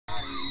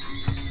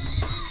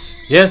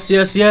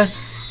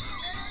Yes.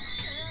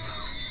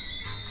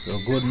 So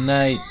good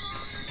night.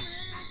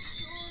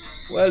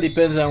 Well,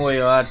 depends on where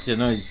you're at,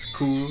 it's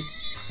cool.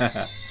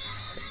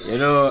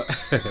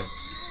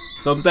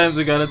 Sometimes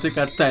we gotta take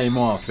a time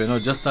off,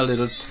 just a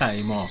little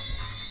time off.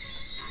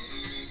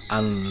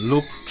 And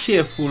look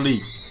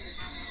carefully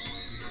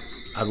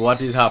at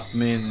what is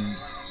happening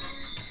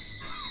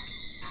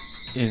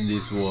in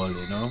this world,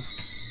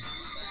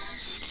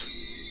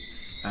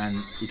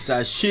 And it's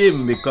a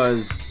shame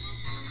because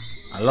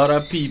a lot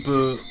of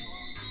people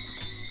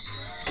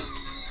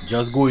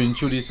just going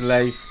through this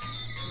life,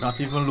 not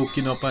even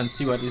looking up and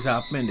see what is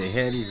happening. The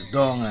head is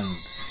down and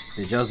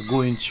they're just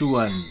going through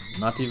and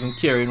not even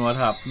caring what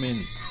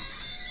happening.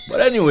 But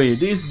anyway,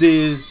 these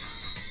days,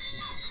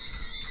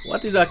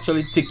 what is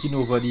actually taking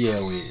over the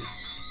airways?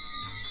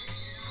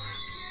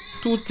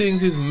 Two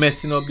things is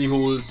messing up the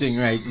whole thing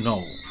right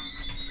now.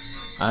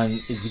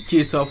 And it's the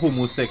case of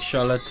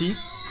homosexuality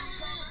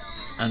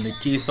and the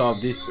case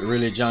of this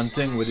religion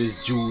thing with these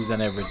Jews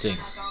and everything.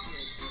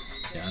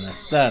 You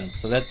understand?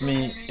 So let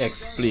me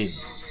explain.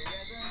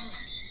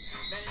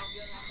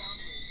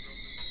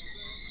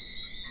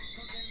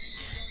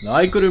 Now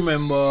I could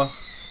remember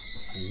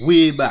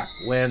way back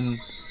when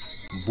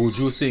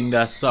Buju sing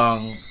that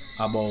song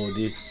about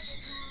this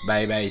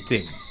bye-bye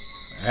thing,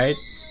 right?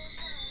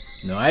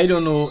 Now I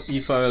don't know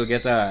if I will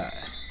get a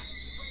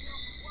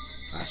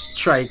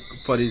strike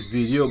for this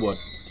video, but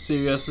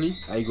seriously,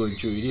 I going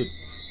through with it.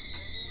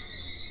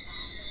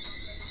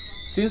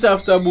 Since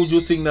after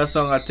Buju sing that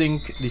song, I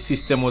think the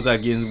system was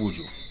against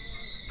Buju.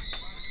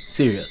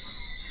 Serious.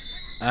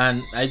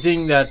 And I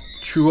think that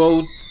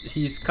throughout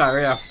his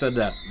career after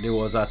that, there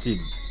was at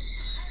him,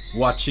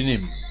 watching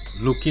him,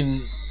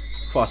 looking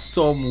for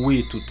some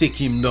way to take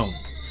him down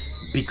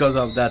because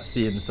of that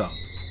same song.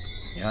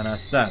 You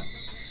understand?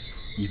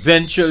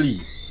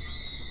 Eventually,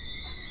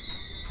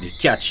 they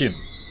catch him,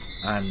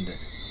 and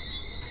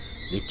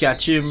they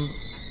catch him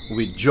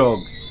with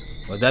drugs.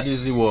 But that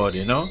is the word,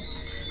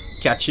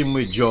 Catch him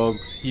with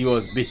drugs. He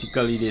was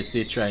basically, they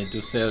say, trying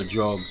to sell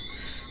drugs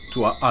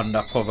to an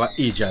undercover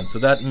agent. So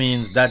that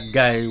means that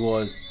guy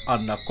was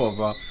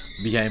undercover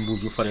behind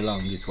Buju for the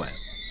longest while.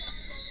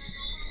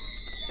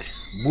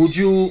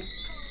 Buju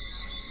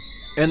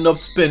end up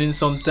spending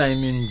some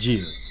time in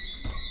jail.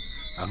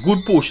 A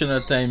good portion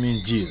of time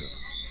in jail.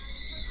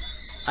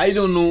 I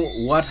don't know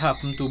what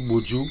happened to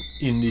Buju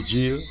in the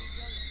jail.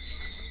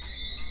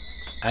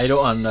 I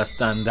don't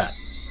understand that.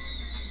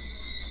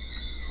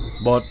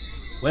 But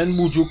when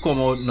Buju come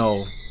out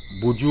now,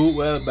 Buju,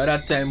 well, by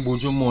that time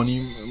Buju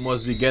money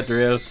must be get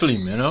real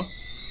slim,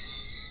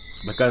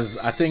 because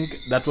I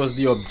think that was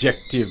the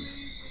objective.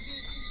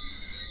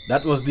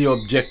 That was the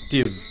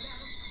objective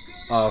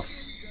of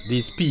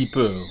these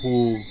people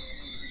who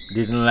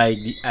didn't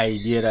like the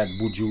idea that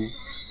Buju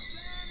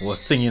was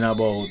singing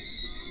about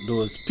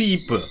those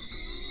people.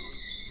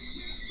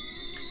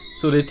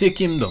 So they take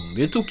him down.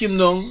 They took him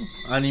down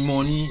and the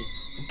money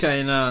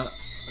kinda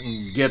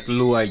get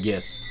low, I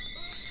guess.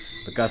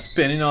 Because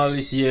spending all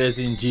these years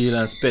in jail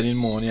and spending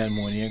money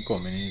and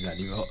coming in,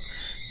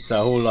 it's a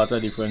whole lot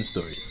of different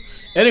stories.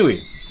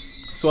 Anyway,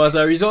 so as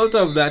a result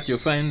of that, you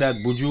find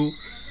that Buju,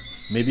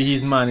 maybe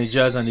his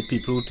managers and the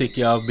people who take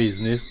care of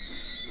business,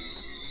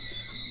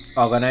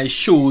 organize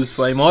shows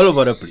for him all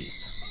over the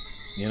place.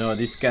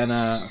 This kind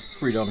of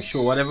freedom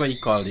show, whatever he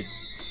called it.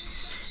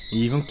 He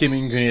even came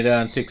in Grenada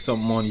and take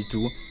some money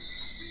too.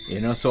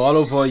 So all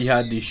over he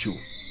had this show.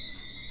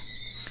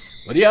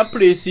 But there are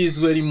places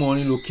where the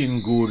money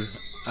looking good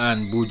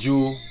and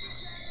Buju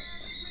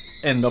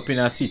end up in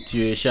a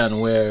situation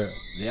where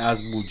they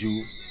ask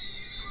Buju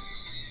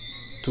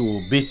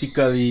to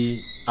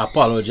basically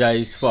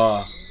apologize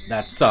for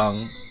that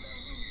song.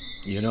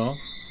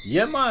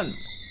 Yeah, man.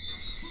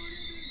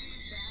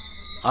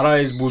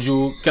 Otherwise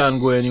Buju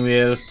can't go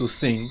anywhere else to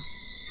sing.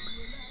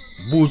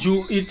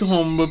 Buju eat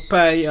humble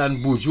pie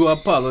and Buju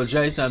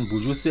apologize and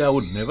Buju say I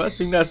would never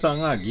sing that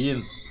song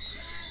again.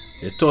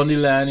 They turn the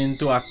lion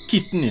into a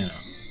kitten,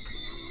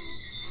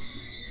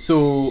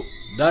 So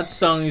that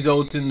song is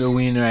out in the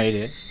wind right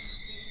there.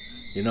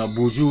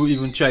 Buju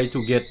even tried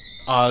to get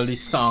all the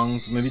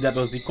songs. Maybe that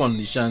was the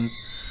conditions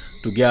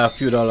to get a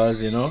few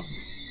dollars,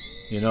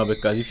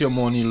 because if your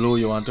money low,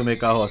 you want to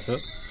make a hustle.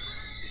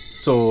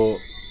 So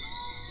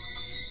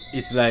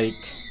it's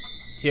like,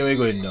 here we're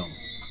going down.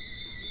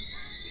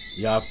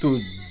 You have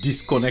to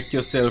disconnect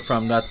yourself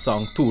from that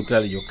song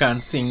totally. You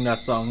can't sing that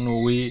song, no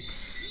way.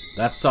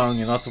 That song,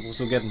 you're not supposed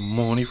to get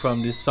money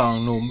from this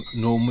song,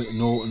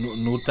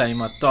 no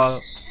time at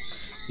all.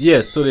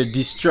 Yes, so they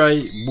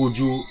destroy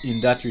Buju in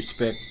that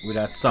respect with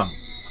that song,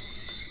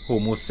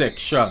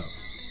 Homosexual.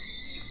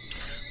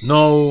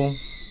 Now,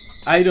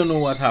 I don't know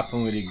what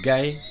happened with the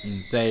guy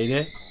inside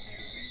there.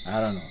 I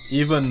don't know,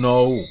 even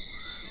now.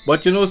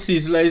 But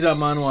Sizzla is a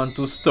man who want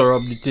to stir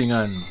up the thing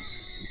and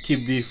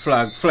keep the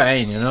flag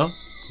flying,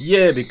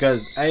 Yeah,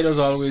 because I just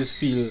always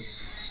feel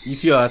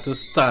if you are to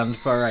stand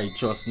for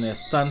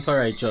righteousness,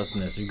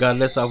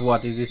 regardless of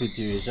what is the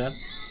situation.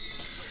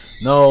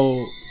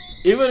 Now,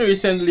 Even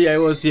recently, I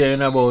was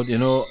hearing about,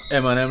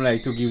 Eminem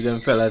like to give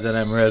them fellas an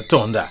Emerald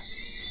Thunder.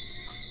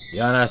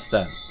 You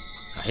understand?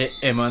 I hear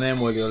Eminem,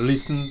 well, you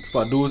listen,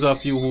 for those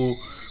of you who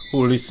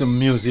listen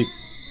music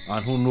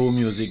and who know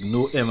music,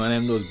 know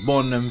Eminem, those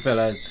burn them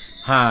fellas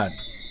hard.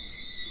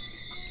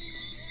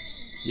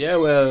 Yeah,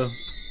 well,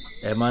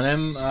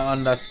 Eminem, I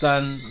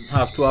understand,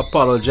 have to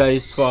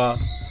apologize for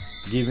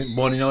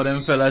burning out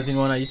them fellas in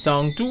one of his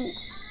songs too.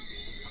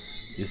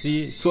 You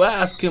see? So I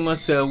asked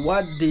myself,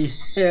 what the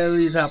hell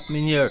is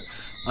happening here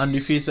on the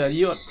face of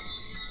the earth?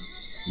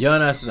 You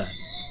understand?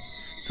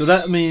 So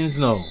that means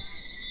now,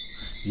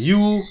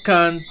 you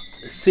can't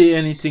say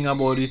anything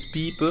about these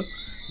people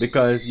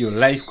because your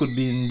life could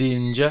be in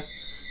danger.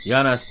 You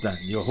understand?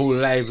 Your whole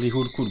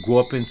livelihood could go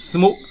up in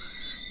smoke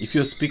if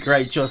you speak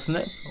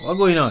righteousness. What's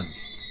going on?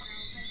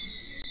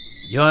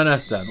 You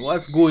understand?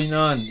 What's going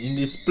on in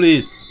this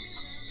place?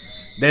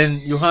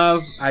 Then you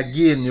have,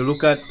 again, you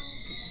look at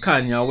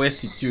Kanye West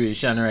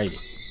situation, right?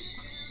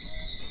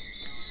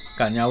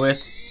 Kanye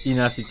West in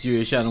a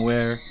situation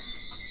where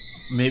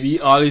maybe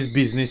all his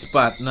business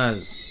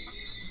partners,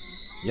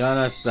 you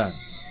understand,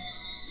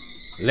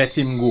 let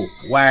him go.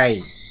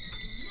 Why?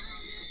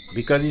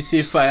 Because he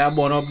say fire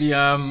burn up the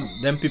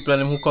them people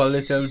and them who call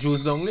themselves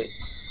Jews down there.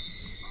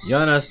 You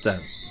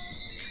understand?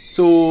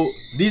 So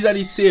these are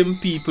the same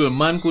people.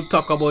 Man could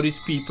talk about these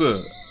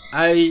people.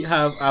 I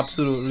have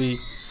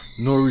absolutely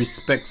no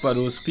respect for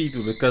those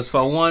people because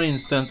for one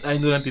instance, I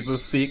know them people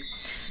fake.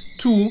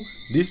 Two,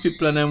 these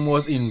people and them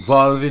was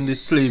involved in the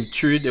slave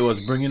trade. They was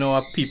bringing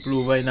our people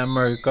over in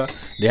America.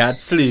 They had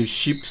slave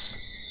ships.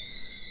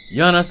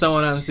 You understand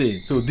what I'm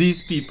saying? So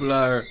these people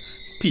are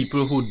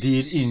people who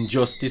did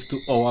injustice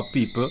to our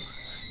people.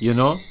 You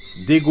know,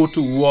 they go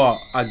to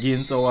war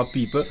against our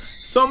people.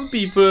 Some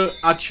people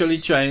actually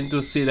trying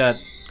to say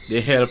that they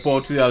help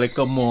out with a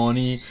little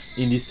money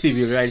in the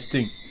civil rights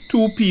thing.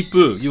 Two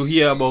people you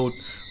hear about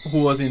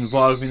who was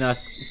involved in a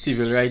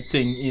civil rights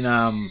thing in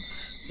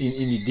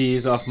the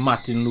days of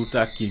Martin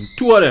Luther King.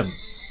 Two of them.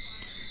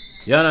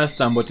 You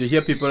understand? But you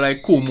hear people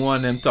like Kumu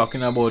and them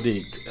talking about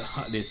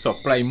they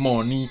supply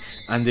money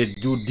and they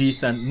do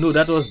this and no,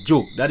 that was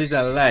joke. That is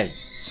a lie.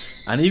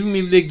 And even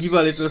if they give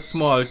a little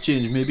small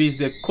change, maybe it's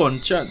their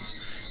conscience.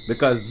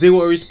 Because they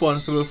were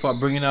responsible for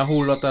bringing a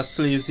whole lot of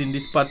slaves in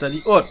this part of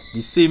the earth.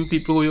 The same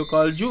people who you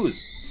call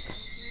Jews.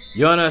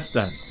 You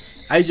understand?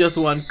 I just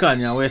want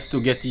Kanye West to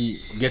get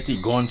the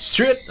guns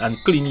straight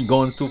and clean the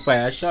guns to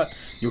fire shot.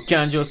 You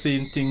can't just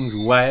say things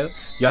wild.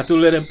 You have to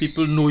let them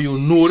people know you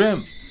know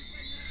them.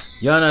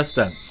 You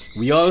understand?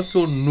 We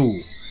also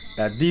know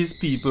that these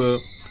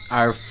people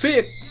are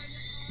fake.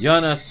 You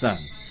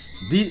understand?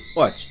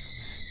 Watch.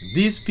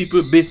 These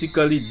people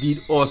basically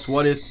did us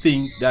what they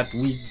think that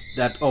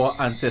our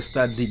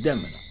ancestors did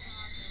them.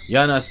 You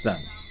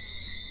understand?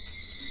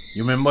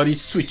 You remember the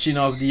switching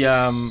of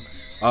the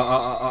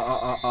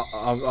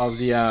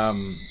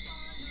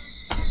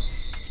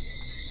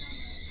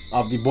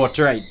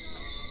birthright.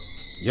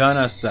 You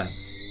understand?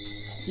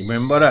 You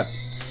remember that?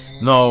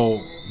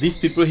 Now these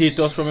people hate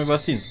us from ever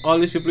since. All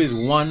these people is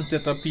one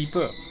set of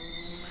people.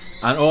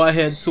 And our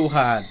head so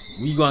hard,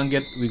 we go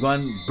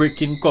and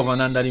break in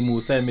covenant that the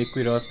Mosai make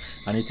with us,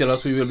 and he tell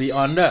us we will be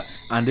under,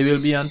 and they will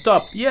be on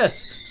top.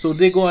 Yes, so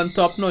they go on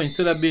top now.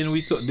 Instead of being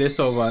their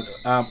servant,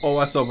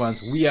 our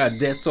servants, we are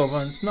their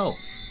servants now.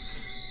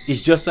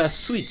 It's just a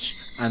switch,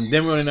 and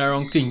them running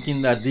around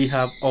thinking that they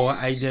have our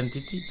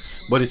identity.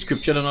 But the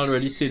scripture don't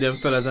already say them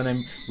fellas and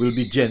them will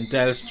be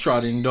Gentiles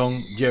trotting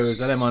down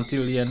Jerusalem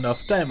until the end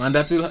of time, and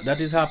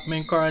that is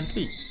happening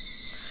currently.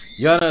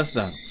 You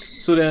understand?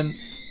 So then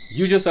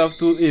you just have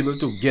to able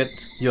to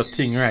get your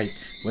thing right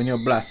when you're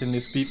blasting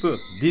these people.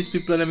 These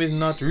people and them is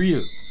not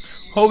real.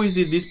 How is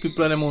it these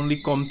people and them only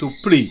come to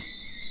play?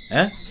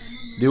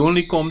 They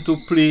only come to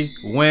play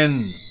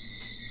when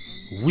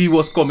we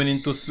was coming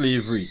into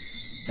slavery.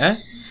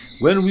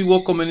 When we were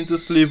coming into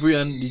slavery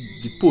and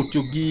the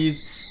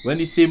Portuguese, when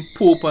the same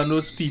Pope and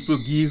those people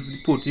give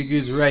the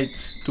Portuguese right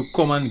to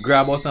come and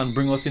grab us and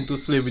bring us into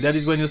slavery, that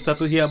is when you start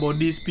to hear about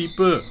these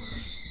people.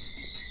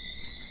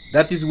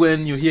 That is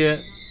when you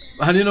hear.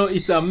 And you know,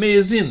 it's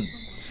amazing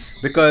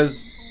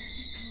because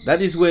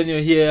that is when you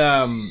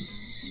hear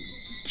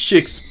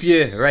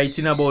Shakespeare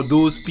writing about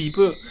those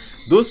people.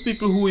 Those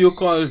people who you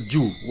call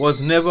Jew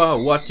was never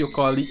what you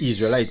call the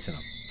Israelites. You know?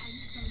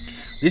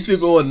 These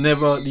people were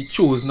never the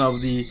chosen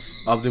of the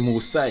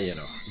Most High. You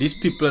know? These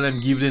people them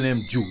give the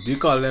name Jew. They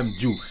call them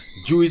Jew.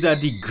 Jew is a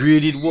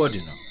degraded word.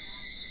 You know?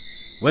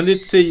 When they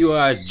say you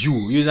are a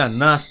Jew, you're a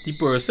nasty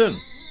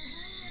person.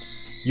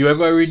 You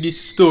ever read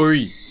this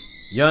story?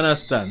 You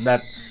understand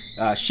that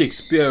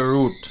Shakespeare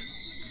wrote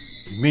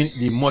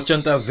The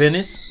Merchant of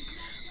Venice?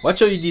 Watch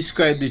how he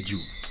describe the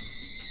Jew.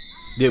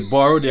 They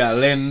borrow, they are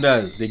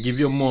lenders, they give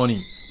you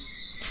money,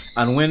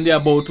 and when they are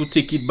about to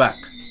take it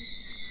back,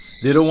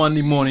 they don't want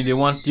the money, they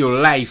want your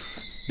life.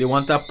 They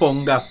want a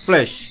pound of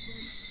flesh.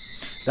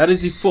 That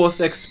is the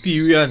first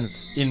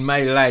experience in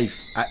my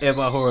life I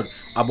ever heard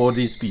about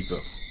these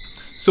people.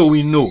 So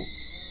we know.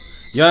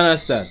 You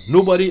understand?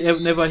 Nobody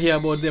never hear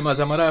about them. As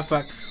a matter of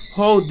fact,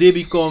 how they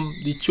become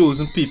the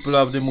chosen people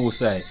of the Most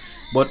High.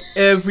 But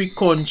every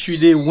country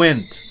they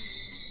went,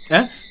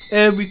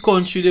 every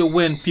country they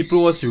went,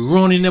 people was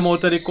running them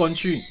out of the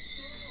country.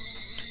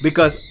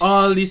 Because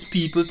all these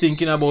people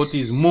thinking about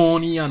is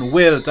money and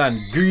wealth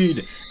and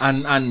greed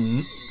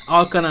and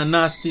all kind of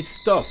nasty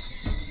stuff.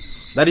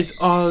 That is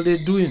all they're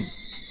doing.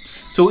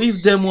 So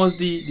if them was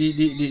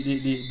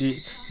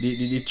the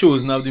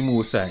chosen of the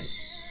Most High,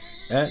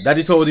 that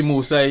is how the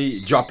Most High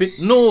drop it?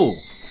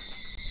 No.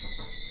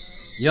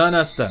 You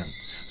understand?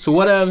 So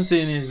what I'm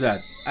saying is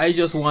that I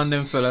just want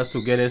them fellas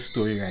to get their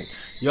story right.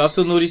 You have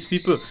to know these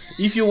people.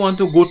 If you want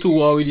to go to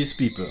war with these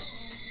people,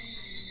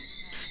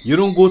 you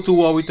don't go to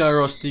war with a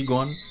rusty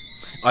gun,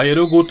 or you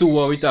don't go to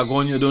war with a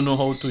gun you don't know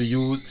how to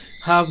use.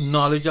 Have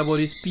knowledge about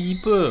these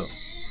people.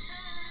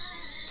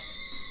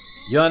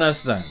 You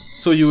understand?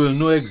 So you will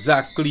know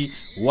exactly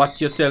what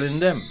you're telling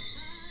them.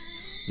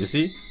 You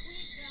see?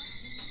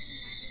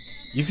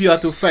 If you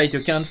have to fight, you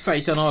can't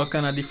fight on all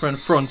kind of different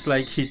fronts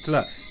like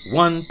Hitler.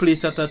 One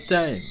place at a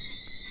time.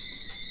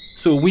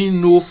 So we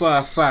know for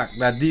a fact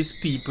that these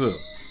people,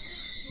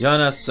 you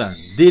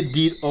understand, they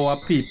did our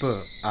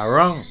people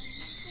wrong.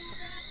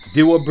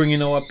 They were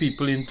bringing our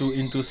people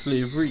into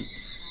slavery.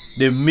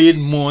 They made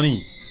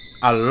money,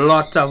 a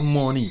lot of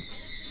money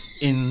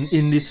in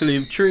the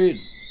slave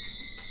trade.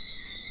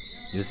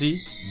 You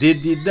see, they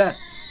did that.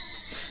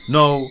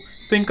 Now,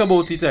 think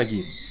about it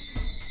again.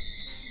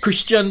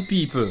 Christian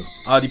people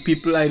are the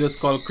people I just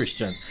call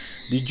Christian.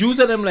 The Jews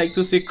of them like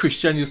to say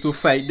Christian used to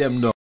fight them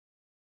down.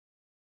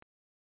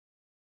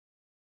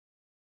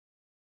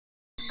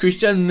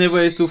 Christians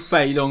never used to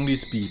fight down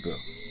these people.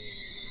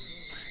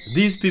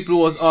 These people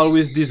was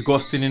always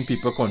disgusting in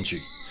people's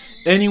country.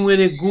 Anywhere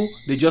they go,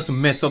 they just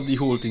mess up the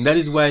whole thing. That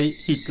is why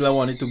Hitler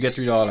wanted to get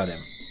rid of all of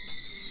them.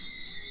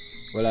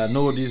 Well, I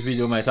know this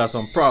video might have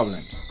some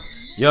problems.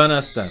 You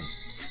understand?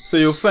 So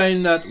you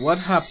find that what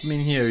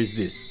happening here is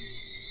this.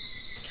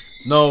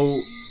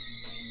 Now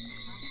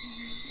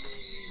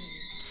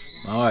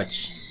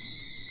watch.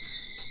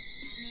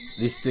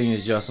 This thing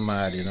is just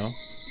mad, you know.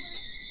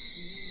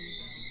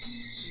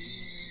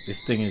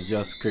 This thing is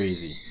just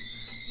crazy.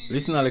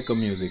 Listen to like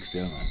music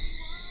still, man.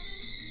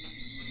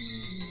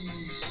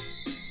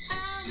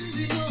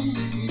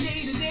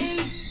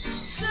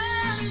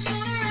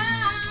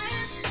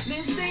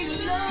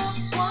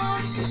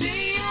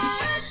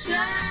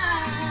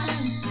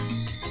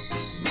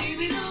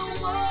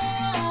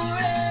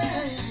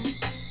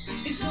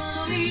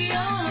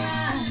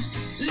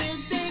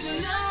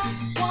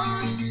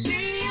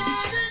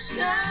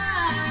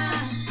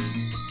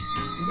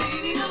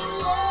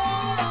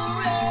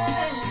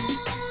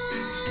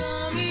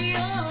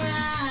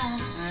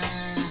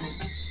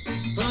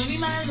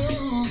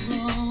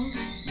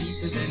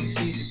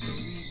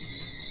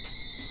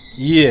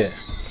 Yeah.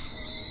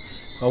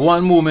 For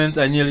one moment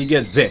I nearly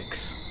get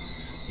vexed.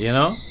 You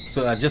know?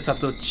 So I just have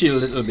to chill a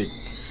little bit.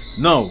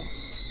 No.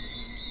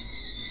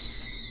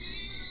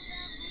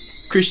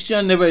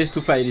 Christian never used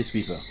to fight these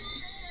people.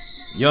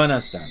 You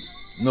understand?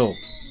 No.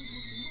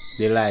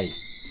 They lie.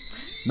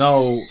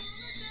 Now,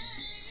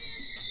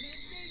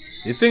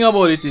 the thing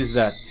about it is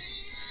that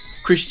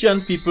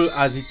Christian people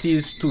as it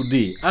is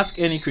today, ask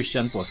any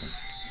Christian person.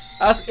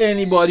 Ask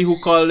anybody who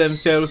call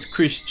themselves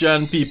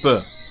Christian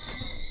people.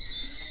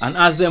 And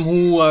ask them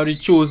who are the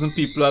chosen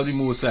people of the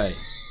Most High.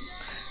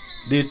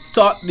 They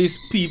taught these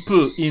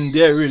people in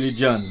their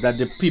religions that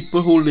the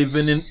people who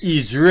living in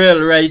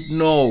Israel right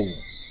now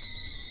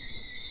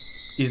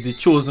is the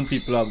chosen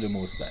people of the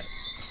Most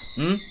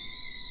High.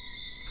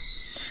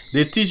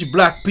 They teach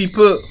black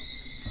people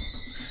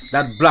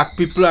that black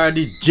people are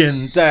the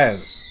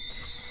Gentiles.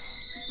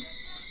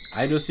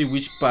 I don't see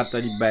which part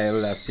of the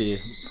Bible that say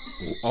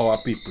our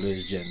people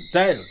is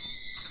Gentiles.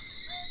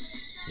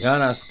 You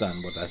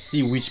understand? But I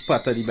see which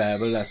part of the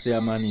Bible that say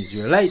I'm an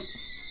Israelite.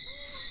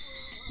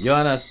 You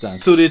understand?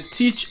 So they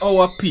teach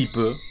our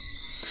people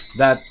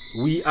that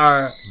we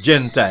are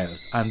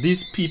Gentiles. And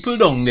these people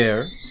down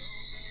there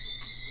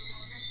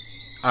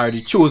are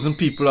the chosen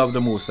people of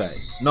the Most High.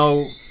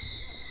 Now,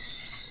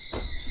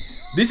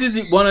 this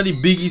is one of the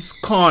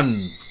biggest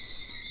con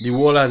the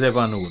world has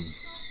ever known.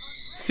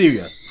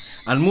 Serious.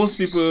 And most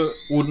people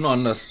wouldn't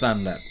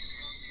understand that.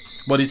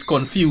 But it's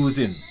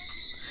confusing.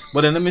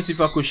 But then let me see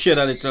if I could shed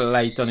a little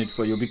light on it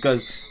for you,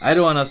 because I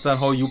don't understand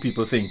how you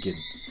people thinking.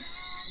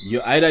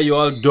 Either you're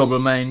all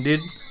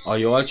double-minded or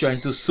you're all trying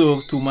to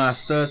serve two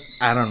masters.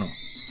 I don't know.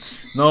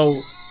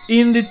 Now,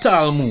 in the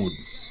Talmud,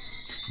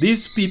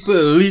 these people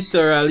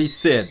literally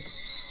said,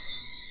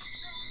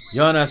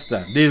 you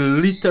understand? They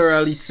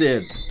literally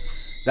said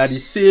that the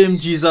same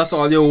Jesus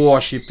all you're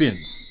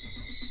worshipping,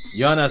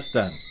 you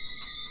understand?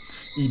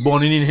 He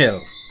burning in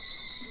hell,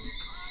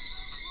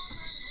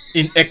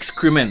 in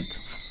excrement.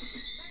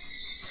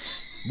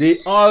 They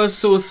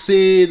also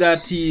say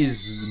that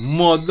his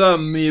mother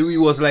Mary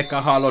was like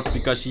a harlot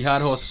because she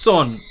had her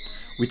son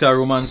with a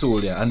Roman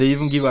soldier, and they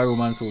even give a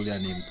Roman soldier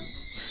name too.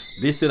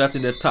 They say that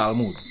in the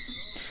Talmud.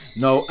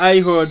 Now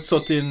I heard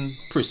certain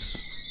priests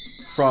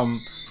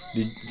from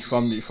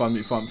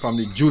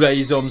the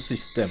Judaism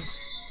system.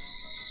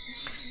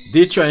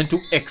 They trying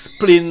to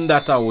explain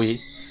that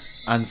away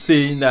and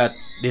saying that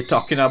they're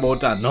talking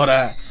about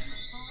another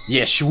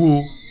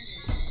Yeshua,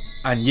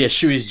 and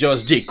Yeshua is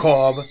just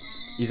Jacob.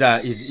 Is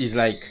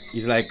like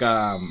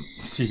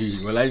see,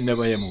 well, I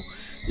never hear more.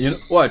 You know,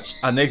 watch,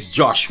 and next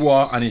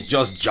Joshua, and it's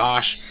just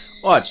Josh.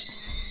 Watch,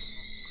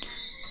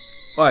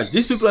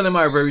 these people and them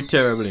are very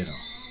terrible, you know.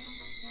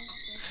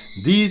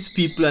 These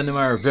people and them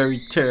are very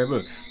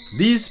terrible.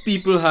 These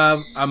people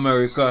have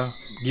America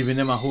giving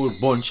them a whole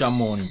bunch of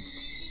money.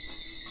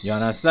 You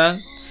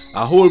understand?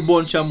 A whole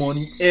bunch of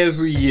money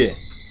every year.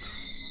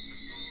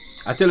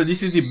 I tell you,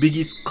 this is the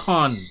biggest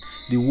con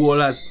the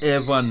world has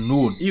ever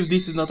known. If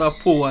this is not a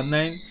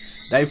 419,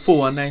 that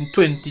 419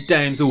 20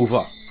 times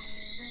over.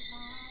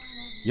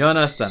 You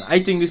understand? I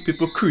think these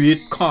people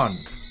create con.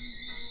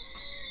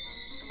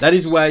 That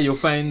is why you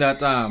find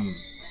that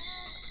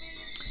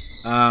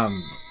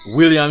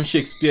William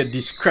Shakespeare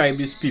described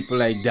these people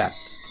like that,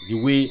 the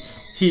way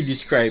he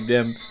described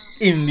them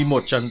in The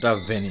Merchant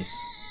of Venice.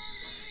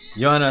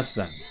 You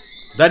understand?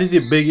 That is the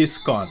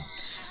biggest con.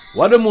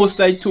 What the Most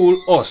High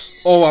told us,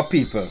 our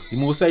people, the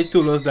Most High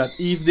told us that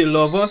if they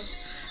love us,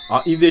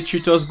 or if they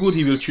treat us good,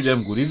 He will treat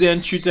them good. If they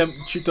don't treat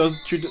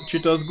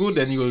us good,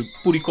 then He will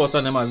put the curse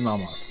on them as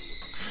normal.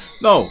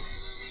 Now,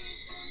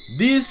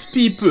 these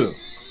people,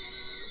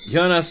 you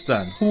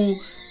understand,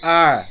 who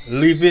are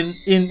living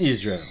in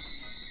Israel,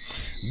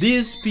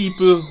 these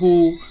people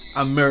who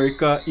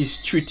America is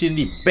treating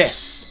the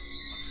best,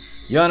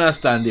 you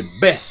understand, the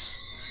best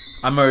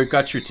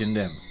America treating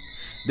them,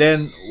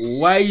 then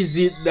why is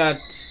it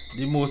that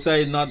the Most High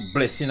is not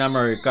blessing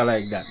America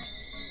like that?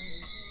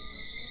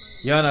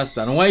 You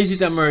understand? Why is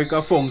it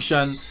America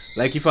function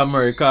like if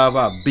America have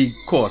a big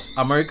cost?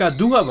 America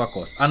do have a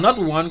cost, and not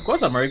one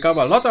cost. America have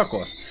a lot of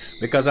cost,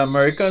 because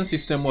American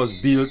system was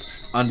built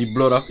on the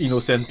blood of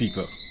innocent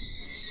people.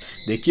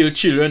 They kill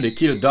children, they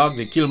kill dog,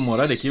 they kill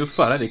mother, they kill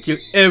father, they kill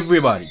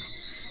everybody.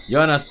 You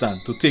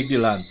understand? To take the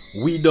land.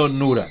 We don't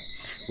know that.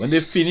 When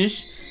they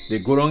finish, they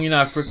go down in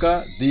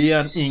Africa, they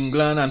and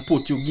England and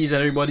Portuguese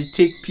and everybody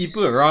take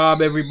people,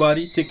 rob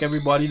everybody, take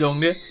everybody down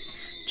there,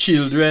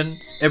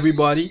 children,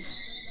 everybody,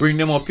 bring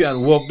them up here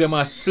and work them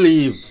as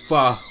slaves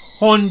for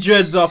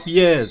hundreds of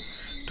years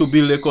to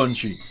build a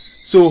country.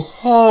 So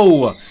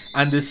how?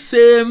 And the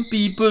same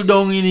people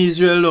down in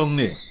Israel down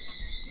there,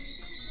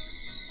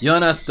 you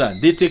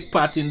understand? They take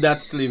part in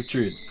that slave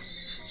trade.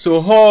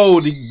 So how?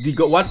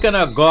 What kind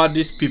of God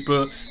these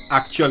people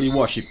actually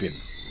worshiping?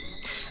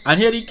 And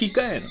here the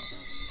kicker, you know.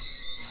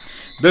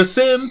 The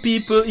same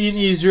people in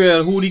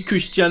Israel who the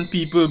Christian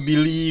people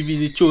believe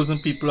is the chosen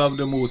people of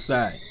the Most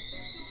High.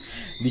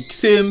 The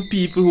same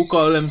people who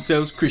call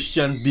themselves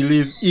Christians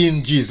believe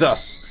in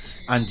Jesus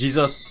and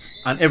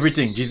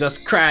everything, Jesus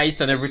Christ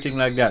and everything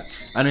like that.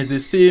 And it's the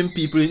same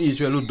people in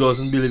Israel who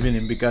doesn't believe in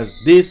Him, because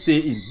they say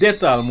in their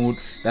Talmud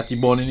that He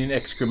born in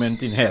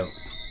excrement in hell.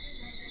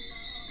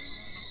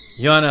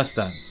 You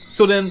understand?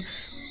 So then,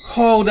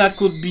 how that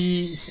could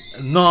be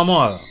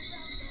normal?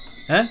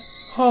 Eh?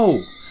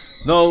 How?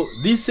 Now,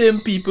 these same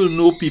people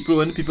know people,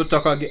 when people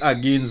talk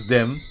against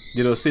them,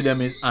 they don't say them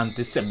is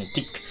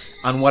anti-Semitic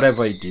and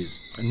whatever it is.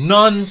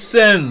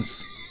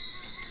 Nonsense!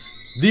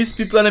 These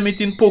people are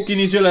eating pork in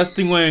Israel as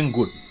thing weren't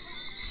good.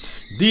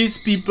 These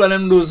people and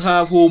them those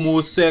have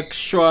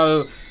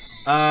homosexual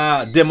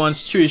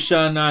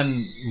demonstration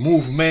and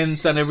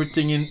movements and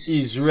everything in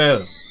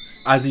Israel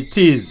as it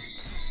is.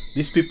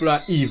 These people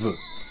are evil.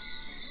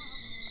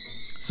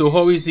 So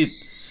how is it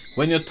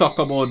when you talk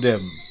about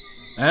them?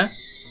 Eh?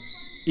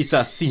 It's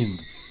a sin.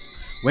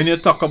 When you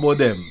talk about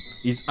them,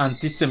 it's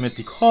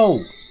anti-Semitic.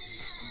 How?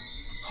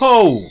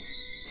 How?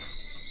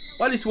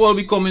 What is world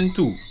becoming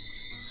to?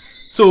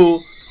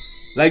 So,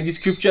 like the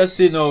scriptures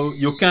say now,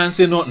 you can't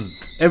say nothing.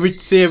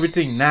 Say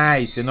everything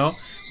nice, you know.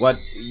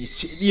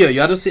 You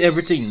have to say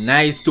everything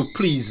nice to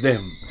please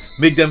them.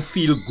 Make them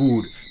feel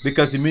good.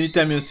 Because the minute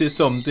time you say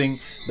something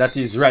that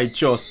is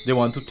righteous, they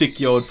want to take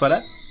you out for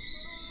that.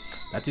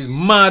 That is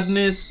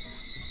madness.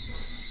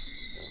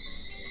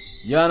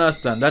 You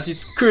understand? That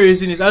is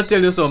craziness. I'll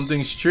tell you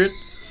something straight.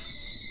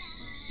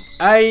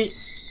 I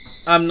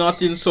am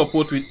not in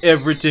support with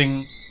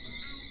everything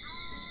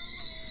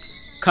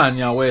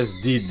Kanye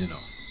West did, you know.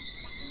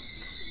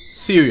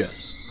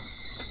 Serious.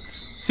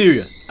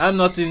 I'm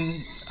not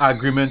in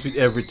agreement with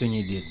everything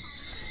he did.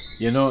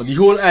 You know, the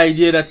whole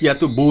idea that he had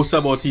to boast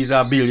about he's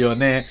a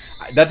billionaire,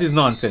 that is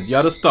nonsense. You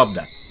have to stop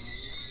that.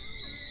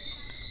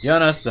 You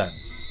understand?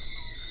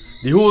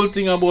 The whole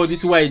thing about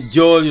this white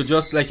girl, you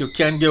just like you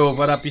can't get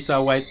over that piece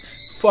of white.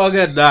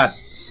 Forget that.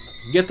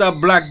 Get a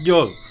black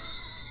girl.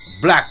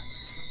 Black.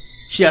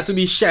 She had to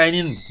be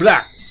shining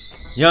black.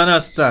 You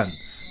understand?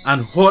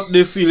 And hurt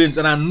their feelings.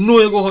 And I know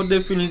you go hurt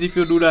their feelings if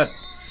you do that.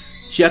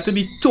 She had to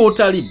be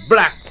totally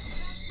black.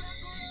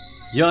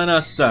 You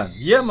understand?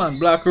 Yeah, man.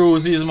 Black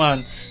roses,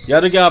 man. You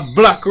have to get a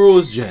black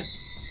rose jet.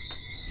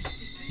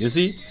 You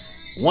see?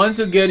 Once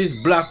you get this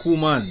black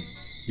woman,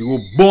 you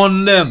will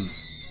burn them.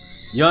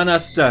 You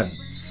understand?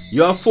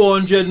 You have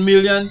 400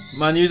 million,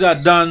 man, you're a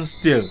done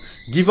still.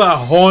 Give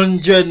her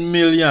 100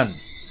 million.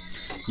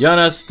 You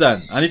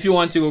understand? And if you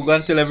want to go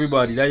and tell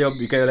everybody that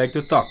because you like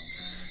to talk,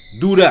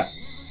 do that.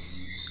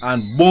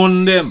 And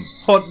burn them,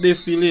 hurt their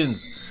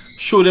feelings.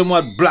 Show them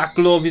what black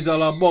love is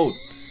all about.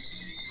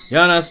 You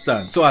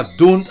understand? So I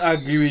don't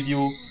agree with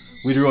you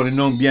with running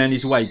on behind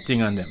this white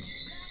thing on them.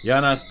 You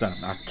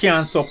understand? I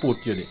can't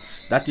support you there.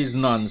 That is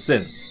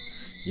nonsense.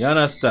 You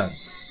understand?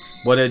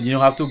 But then you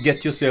have to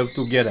get yourself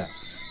together.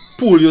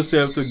 Pull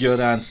yourself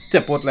together and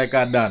step out like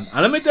I done.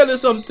 And let me tell you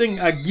something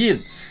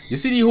again. You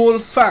see the whole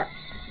fact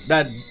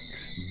that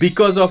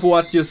because of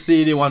what you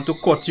say, they want to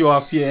cut you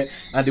off here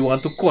and they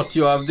want to cut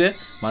you off there.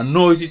 Man,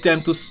 now is the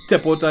time to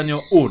step out on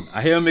your own.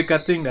 I hear you make a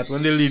thing that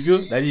when they leave you,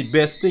 that is the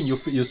best thing.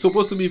 You're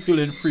supposed to be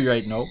feeling free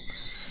right now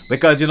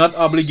because you're not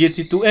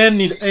obligated to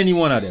any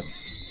one of them.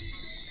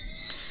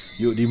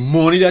 The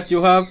money that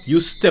you have, you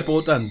step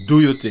out and do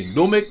your thing.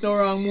 Don't make no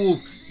wrong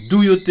move.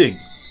 Do your thing.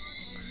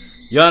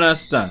 You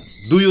understand?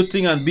 Do your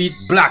thing and be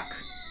it black.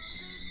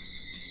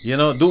 You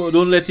know,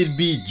 don't let it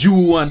be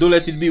Jew and don't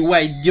let it be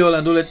white girl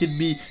and don't let it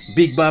be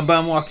Big Bam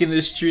Bam walking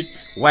the street.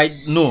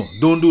 White, no,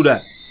 don't do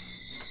that.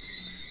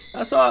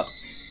 That's all.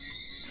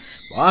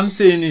 What I'm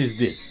saying is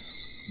this,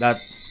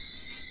 that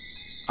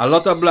a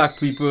lot of black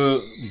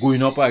people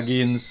going up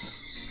against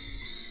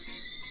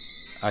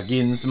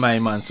my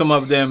man. Some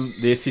of them,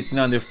 they're sitting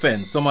on the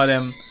fence. Some of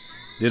them,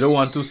 they don't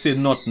want to say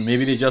nothing.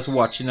 Maybe they're just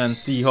watching and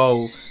see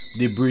how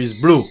the breeze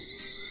blow.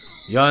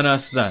 You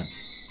understand?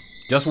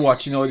 Just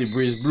watching how the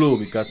breeze blow,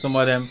 because some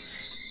of them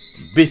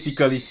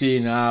basically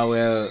saying,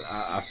 well,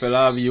 I feel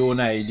I have your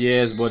own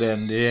ideas, but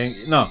then they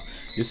ain't. No,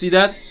 you see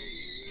that?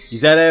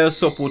 Is either you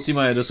support him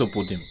or you don't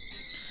support him.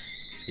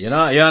 You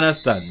know, you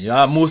understand?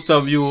 Yeah, most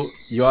of you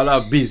all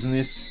have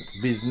business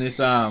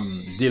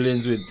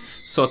dealings with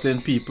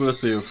certain people,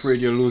 so you're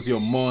afraid you lose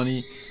your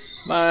money.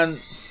 Man,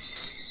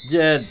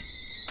 Jed,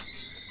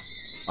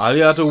 all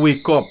you have to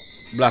wake up,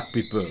 black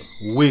people.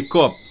 Wake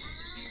up.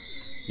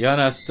 You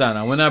understand?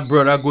 And when a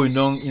brother going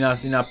down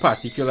in a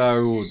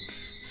particular road,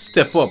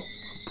 step up,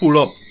 pull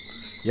up.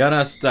 You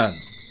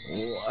understand?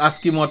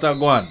 Ask him what I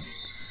go on.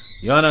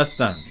 You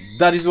understand?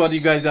 That is what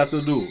you guys have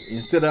to do.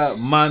 Instead of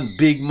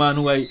big man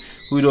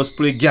who just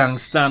play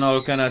gangster and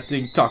all kind of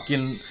thing,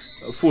 talking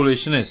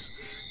foolishness.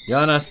 You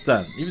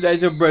understand? If there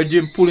is a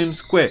brother, pull him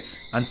square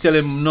and tell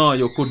him no,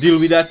 you could deal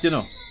with that, you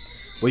know.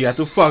 But you have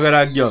to figure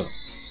that girl.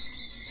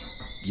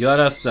 You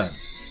understand?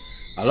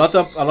 A lot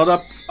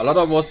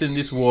of us in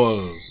this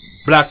world,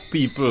 black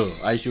people,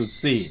 I should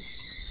say,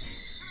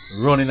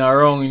 running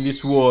around in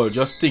this world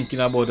just thinking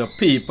about the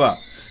paper,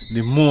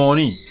 the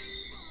money.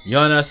 You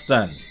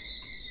understand?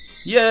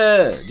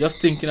 Yeah, just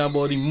thinking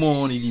about the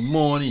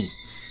money.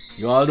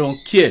 You all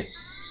don't care.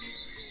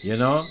 You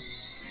know?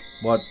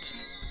 But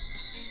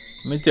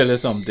let me tell you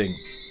something.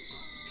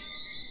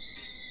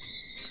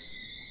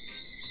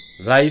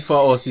 Life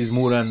for us is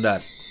more than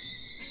that.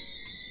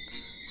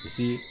 You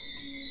see?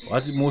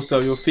 What most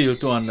of you fail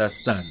to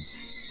understand.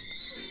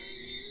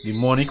 The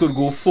money could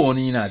go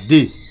funny in a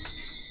day.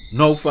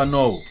 Now for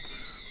now.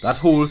 That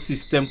whole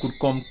system could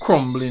come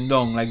crumbling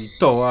down like the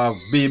Tower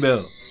of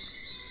Babel.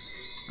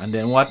 And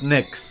then what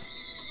next?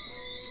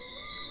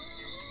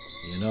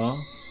 You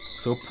know?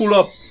 So pull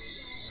up.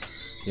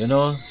 You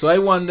know? So I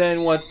wonder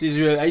what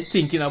Israel, I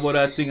thinking about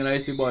that thing and I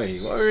say, boy,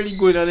 what really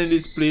going on in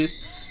this place?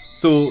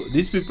 So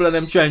these people are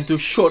them trying to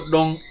shut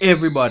down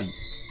everybody.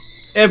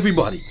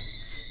 Everybody.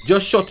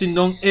 Just shutting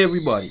down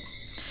everybody.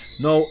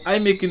 Now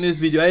I'm making this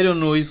video. I don't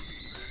know if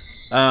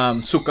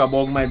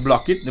Zuckerberg might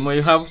block it. They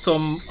might have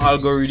some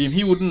algorithm.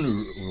 He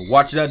wouldn't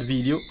watch that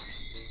video.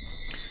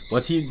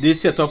 But they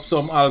set up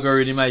some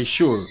algorithm, I'm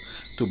sure,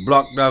 to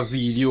block that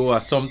video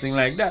or something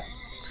like that.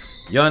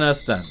 You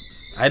understand?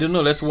 I don't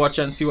know. Let's watch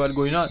and see what's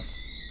going on.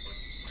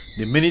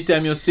 The minute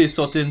time you say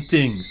certain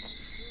things,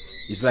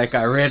 it's like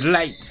a red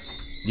light.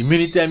 The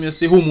minute time you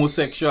say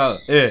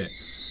homosexual,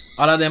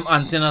 all of them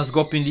antennas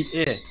go up in the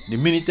air. The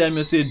minute time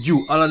you say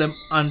Jew, all of them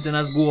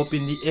antennas go up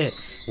in the air.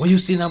 What you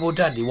saying about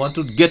that? They want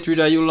to get rid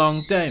of you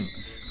long time.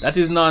 That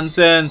is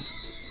nonsense.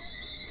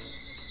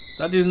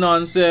 That is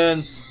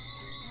nonsense.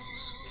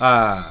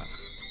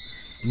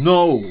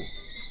 No.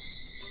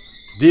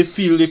 They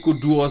feel they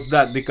could do us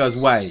that because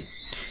why?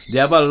 They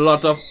have a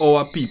lot of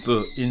our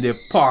people in their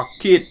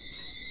pocket.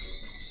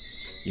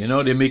 You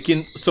know, they're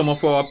making some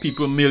of our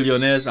people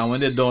millionaires, and when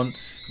they're done,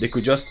 they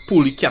could just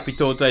pull the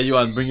capital out of you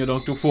and bring you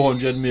down to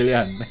 400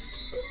 million.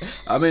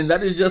 I mean,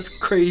 that is just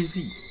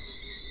crazy.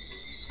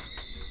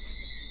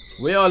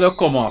 Where all they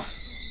come off?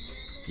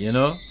 You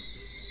know?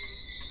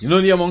 You know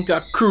the amount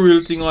of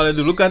cruel thing all they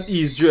do. Look at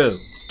Israel.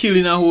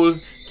 Killing a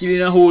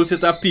whole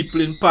set of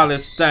people in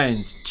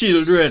Palestine.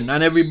 Children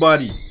and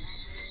everybody.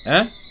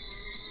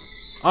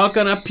 All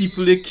kind of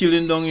people they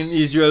killing down in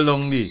Israel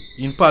down there.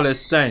 In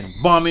Palestine.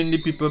 Bombing the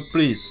people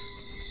place.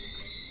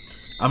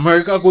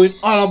 America going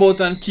all about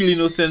and killing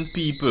innocent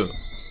people.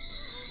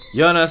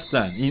 You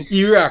understand? In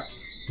Iraq,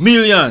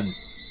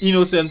 millions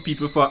innocent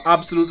people for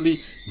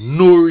absolutely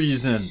no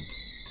reason.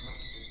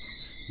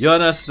 You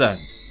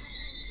understand?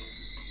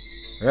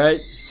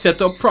 right?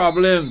 Set up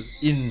problems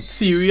in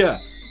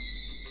Syria.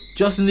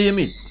 Just name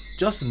it.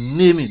 Just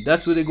name it.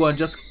 That's where they go and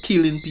just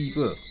killing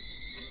people.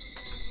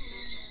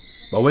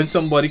 But when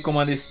somebody come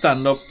and they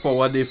stand up for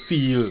what they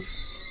feel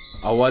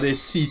or what they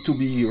see to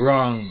be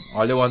wrong,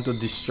 or they want to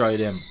destroy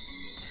them,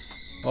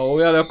 oh,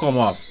 where they come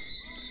off?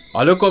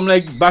 Or they come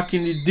like back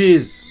in the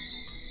days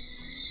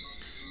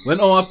when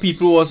our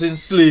people was in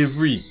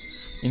slavery,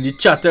 in the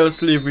chattel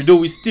slavery, though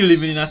we still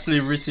living in a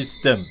slavery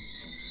system.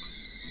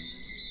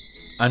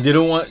 And they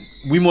don't want,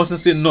 we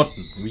mustn't say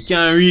nothing. We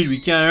can't read, we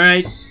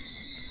can't write.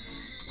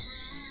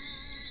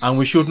 And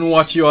we shouldn't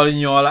watch you all in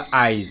your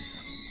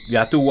eyes. We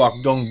have to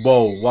walk down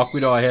bow, walk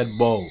with our head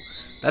bow.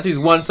 That is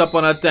once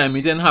upon a time,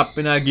 it didn't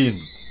happen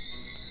again.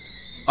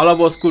 All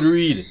of us could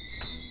read.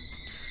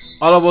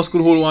 All of us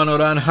could hold one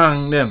another and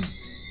hang them.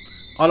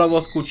 All of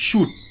us could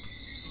shoot.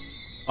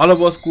 All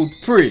of us could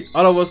pray.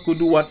 All of us could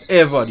do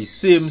whatever, the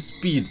same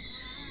speed.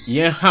 It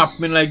ain't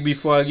happening like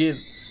before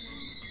again.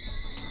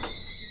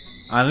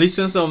 And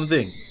listen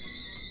something.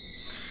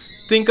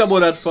 Think about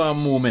that for a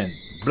moment,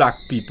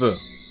 black people.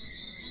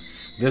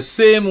 The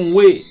same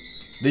way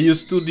they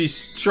used to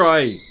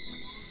destroy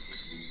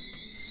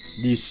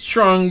the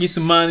strongest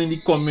man in the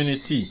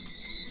community.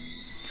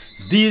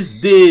 These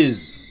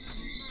days,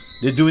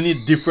 they're doing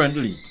it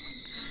differently.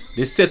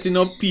 They're setting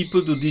up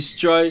people to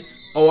destroy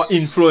our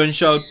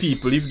influential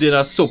people if they're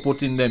not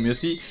supporting them. You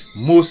see,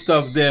 most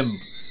of them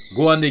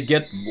go and they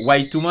get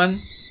white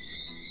woman.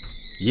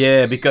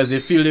 Yeah, because they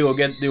feel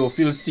they will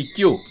feel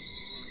secure.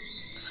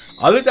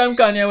 All the time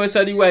Kanye West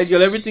had the white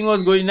girl, everything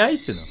was going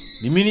nice, you know.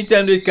 The minute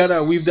time they kind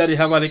of with that they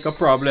have like a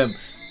problem,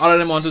 all of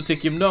them want to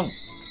take him down.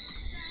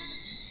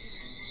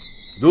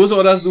 Those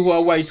others who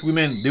are white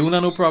women, they won't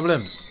have no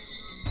problems.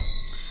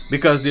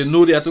 Because they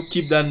know they have to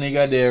keep that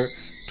nigga there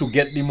to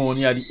get the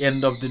money at the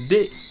end of the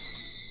day.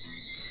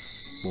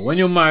 But when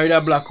you marry a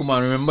black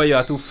woman, remember you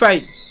have to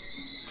fight.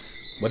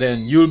 But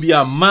then you'll be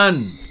a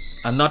man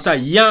and not a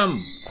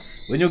yam.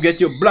 When you get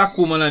your black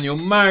woman and you're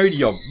married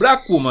your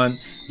black woman,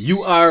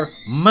 you are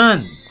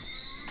man.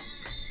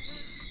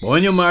 But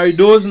when you marry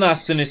those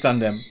nastiness on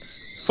them,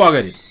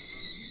 forget it.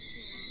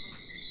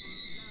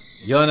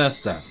 You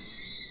understand?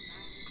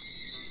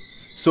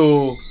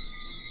 So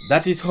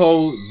that is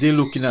how they're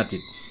looking at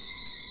it.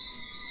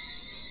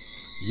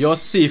 Your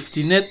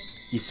safety net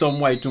is some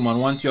white woman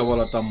once you have a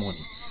lot of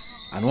money.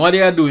 And what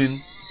they are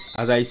doing,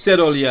 as I said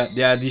earlier,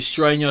 they are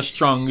destroying your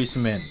strongest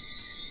men.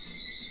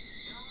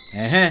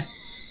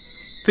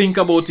 Think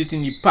about it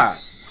in the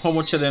past. How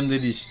much of them they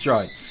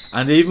destroy.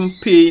 And they even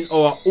paying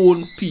our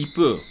own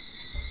people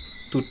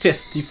to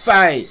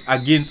testify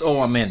against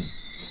our men.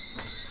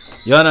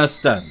 You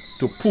understand?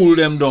 To pull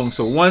them down.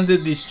 So once they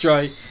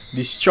destroy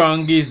the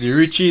strongest, the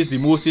richest, the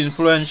most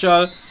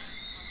influential,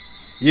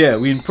 yeah,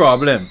 we in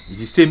problem. It's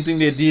the same thing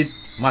they did.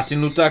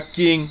 Martin Luther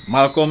King,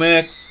 Malcolm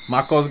X,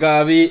 Marcus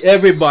Garvey,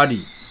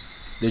 everybody.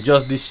 They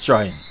just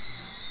destroying.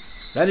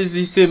 That is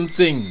the same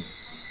thing.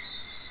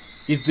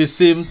 It's the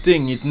same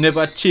thing. It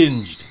never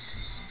changed.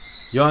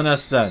 You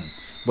understand?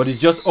 But it's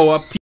just our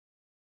people.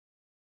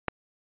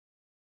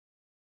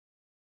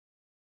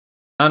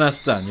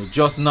 Understand? You're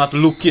just not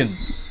looking.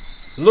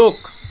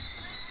 Look.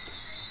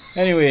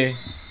 Anyway,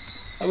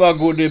 have a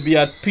good day. Be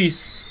at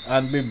peace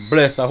and be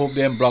blessed. I hope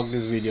they didn't block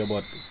this video.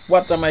 But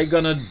what am I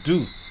gonna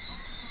do?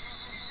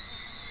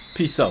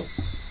 Peace out.